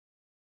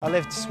I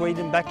left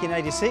Sweden back in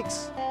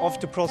 '86, off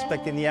to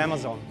prospect in the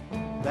Amazon.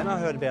 Then I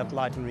heard about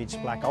Lightning Ridge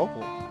Black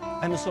Opal.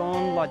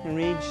 Amazon, Lightning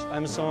Ridge,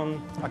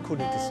 Amazon, I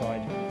couldn't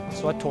decide.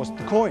 So I tossed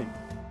the coin.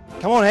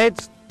 Come on,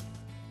 heads.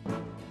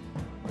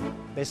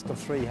 Best of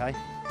three, hey?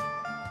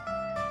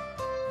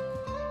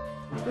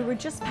 We were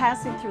just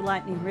passing through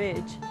Lightning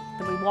Ridge,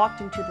 then we walked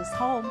into this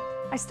home.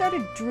 I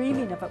started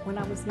dreaming of it when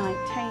I was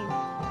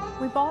 19.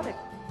 We bought it,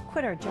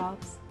 quit our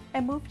jobs,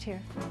 and moved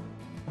here.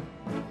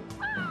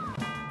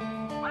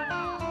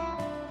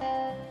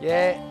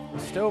 Yeah,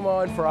 still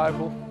mine for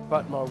opal,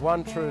 but my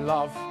one true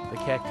love, the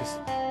cactus.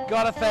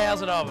 Got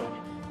 1,000 of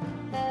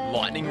them.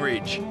 Lightning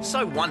Ridge,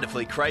 so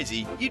wonderfully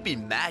crazy, you'd be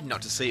mad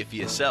not to see it for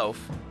yourself.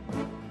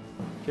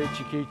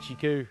 Coochie coochie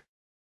coo.